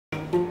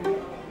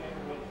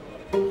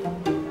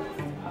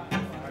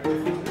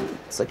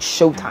It's like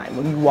showtime.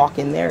 When you walk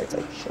in there, it's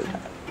like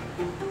showtime.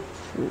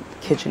 The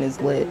kitchen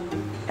is lit.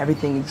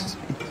 Everything is just,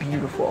 it's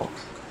beautiful.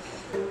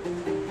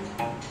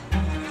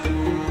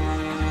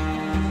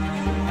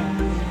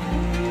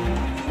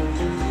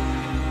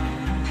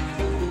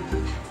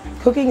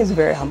 Cooking is a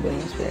very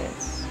humbling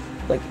experience,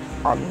 like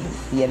on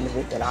the end of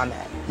it that I'm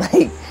at,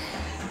 like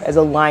as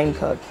a line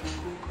cook.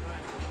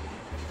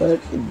 But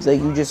it's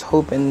like you just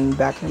hope in the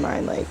back of your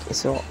mind, like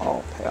it's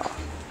all pay off.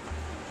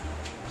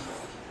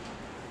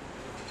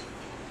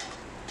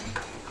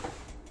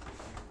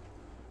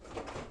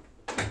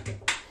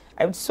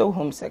 I was so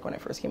homesick when I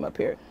first came up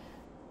here.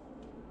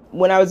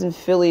 When I was in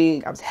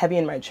Philly, I was heavy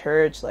in my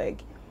church,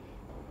 like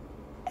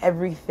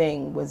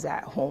everything was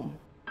at home.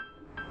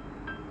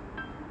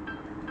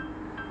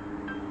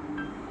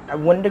 I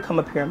wanted to come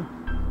up here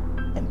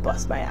and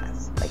bust my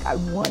ass. Like I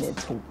wanted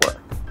to work,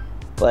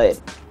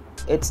 but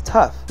it's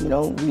tough, you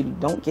know, we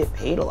don't get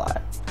paid a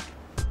lot.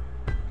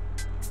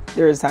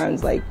 There's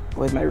times like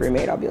with my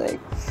roommate, I'll be like,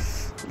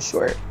 I'm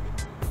short,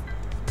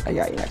 I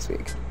got you next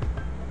week.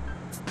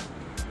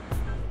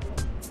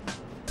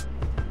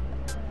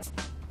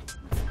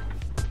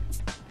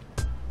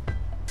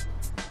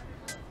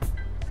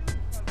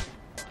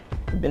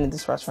 I've been at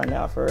this restaurant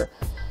now for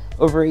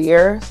over a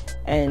year,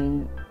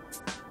 and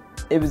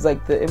it was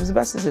the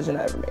best decision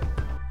I ever made.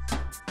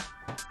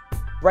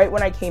 Right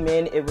when I came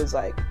in, it was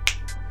like,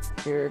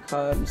 here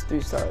comes 3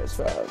 stars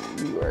from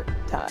New York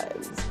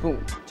Times,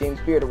 boom,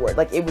 James Beard Award.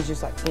 Like it was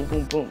just like boom,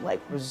 boom, boom.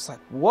 Like it was just like,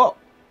 whoa,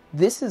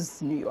 this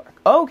is New York.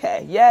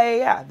 Okay,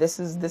 yeah. This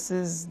is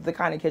the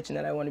kind of kitchen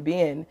that I want to be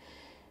in.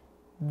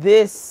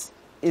 This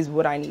is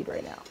what I need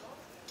right now.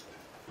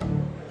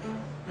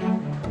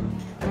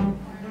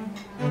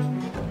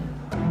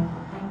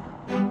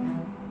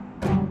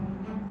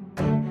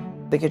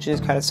 The kitchen is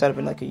kind of set up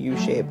in like a U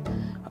shape.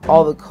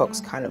 All the cooks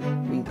kind of,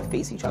 we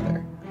face each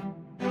other.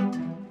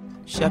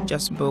 Chef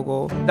Justin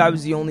Bogle, that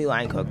was the only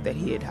line cook that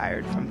he had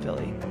hired from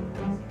Philly.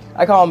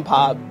 I call him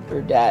Pop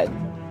or Dad.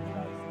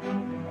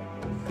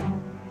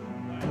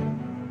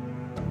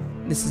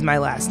 This is my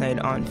last night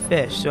on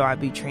Fish, so I'll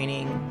be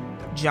training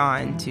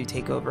John to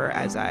take over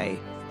as I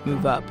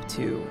move up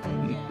to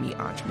meet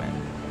entremen.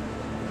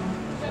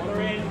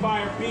 Order in,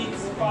 fire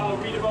beats, follow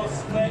readable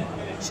split.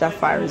 Chef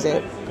fires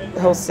it.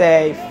 He'll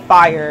say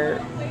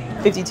fire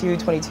 52,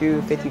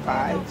 22,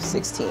 55,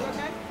 16.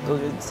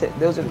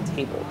 Those are the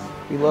tables.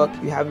 You look,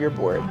 you have your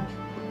board.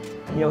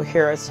 You'll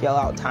hear us yell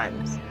out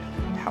times.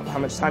 How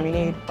much time you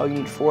need? Oh, you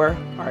need 4?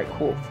 All right,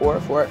 cool.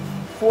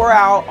 4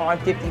 out on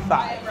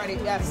 55. Ready,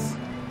 yes.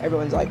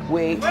 Everyone's like,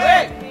 wait.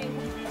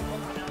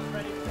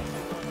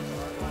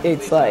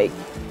 It's like,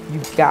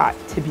 you've got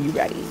to be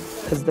ready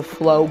because the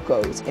flow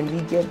goes and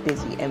we get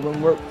busy. And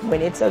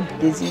when it's a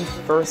busy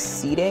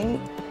first seating,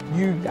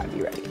 you've got to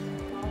be ready.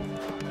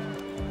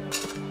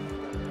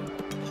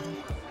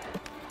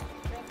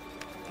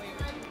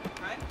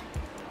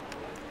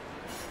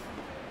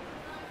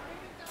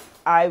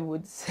 I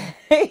would say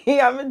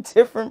I'm a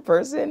different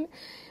person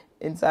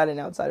inside and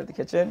outside of the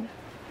kitchen.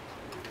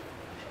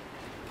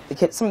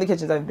 Some of the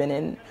kitchens I've been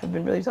in have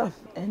been really tough,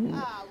 and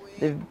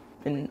they've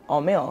been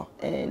all male.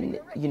 And,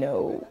 you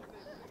know,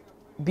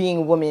 being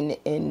a woman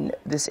in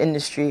this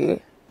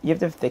industry, you have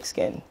to have thick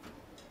skin.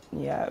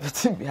 You have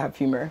to have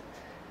humor,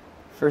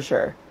 for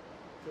sure.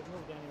 Good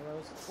move, Danny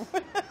Rose.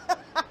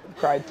 I've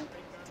cried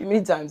too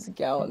many times to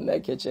count in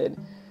that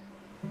kitchen.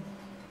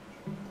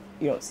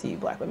 You don't see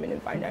black women in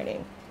fine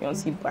dining. You don't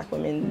see black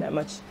women that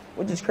much,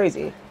 which is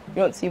crazy. You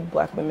don't see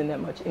black women that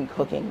much in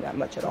cooking that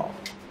much at all.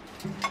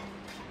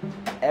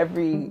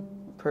 Every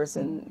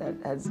person that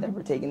has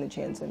ever taken the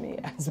chance on me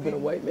has been a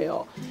white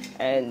male,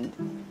 and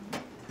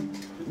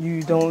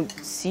you don't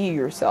see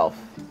yourself.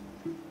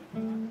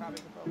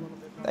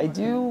 I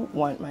do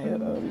want my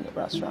own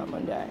restaurant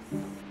one day.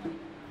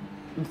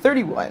 I'm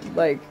 31.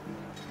 Like,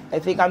 I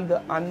think I'm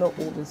the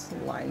oldest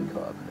line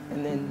cook,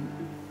 and then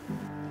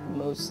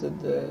most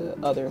of the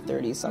other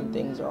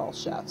 30-somethings are all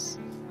chefs.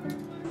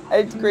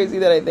 It's crazy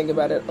that I think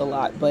about it a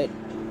lot, but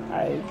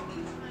I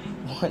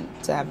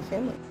want to have a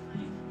family.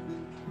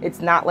 It's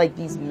not like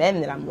these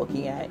men that I'm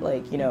looking at,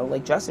 like, you know,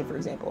 like Justin, for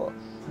example.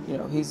 You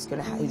know, he's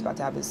about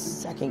to have his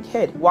second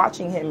kid.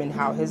 Watching him and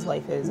how his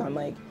life is, I'm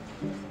like,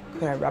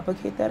 could I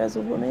replicate that as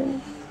a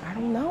woman? I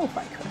don't know if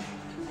I could.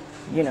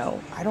 You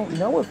know, I don't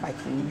know if I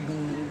can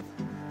leave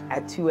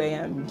at 2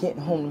 a.m.,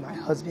 getting home to my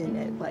husband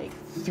at like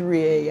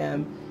 3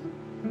 a.m.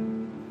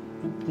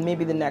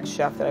 Maybe the next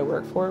chef that I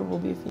work for will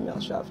be a female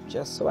chef,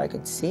 just so I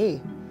could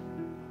see.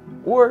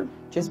 Or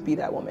just be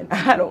that woman.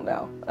 I don't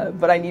know.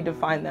 But I need to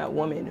find that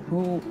woman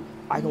who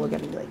I can look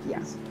at and be like,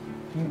 yes,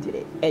 you did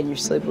it. And you're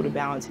still able to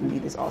balance and be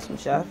this awesome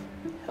chef.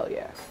 Hell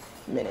yeah,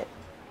 minute.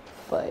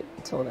 But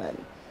until then,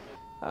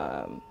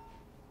 trying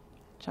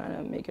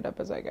to make it up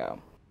as I go.